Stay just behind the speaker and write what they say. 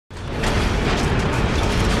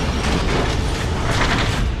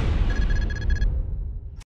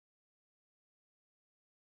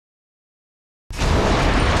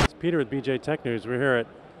Peter with BJTechNews. We're here at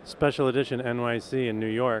Special Edition NYC in New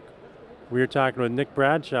York. We're talking with Nick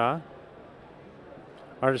Bradshaw,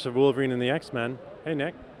 artist of Wolverine and the X-Men. Hey,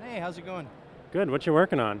 Nick. Hey, how's it going? Good. What you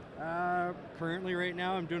working on? Currently, right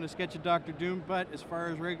now, I'm doing a sketch of Doctor Doom, but as far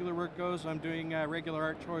as regular work goes, I'm doing regular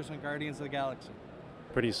art chores on Guardians of the Galaxy.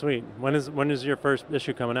 Pretty sweet. When is your first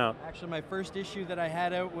issue coming out? Actually, my first issue that I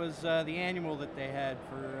had out was the annual that they had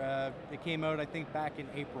for. It came out, I think, back in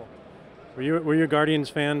April. Were you a Guardians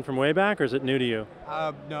fan from way back, or is it new to you?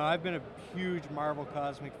 No, I've been a huge Marvel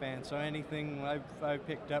Cosmic fan, so anything I've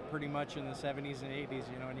picked up pretty much in the 70s and 80s,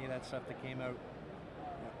 you know, any of that stuff that came out.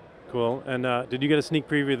 Cool. And did you get a sneak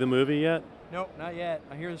preview of the movie yet? Nope, not yet.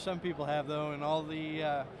 I hear some people have, though, and all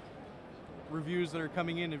the reviews that are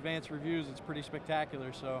coming in, advanced reviews, it's pretty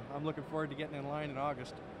spectacular, so I'm looking forward to getting in line in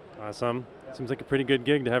August. Awesome. Yeah. Seems like a pretty good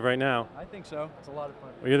gig to have right now. I think so. It's a lot of fun.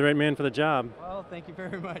 Well, you're the right man for the job. Well, thank you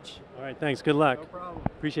very much. All right, thanks. Good luck. No problem.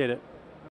 Appreciate it.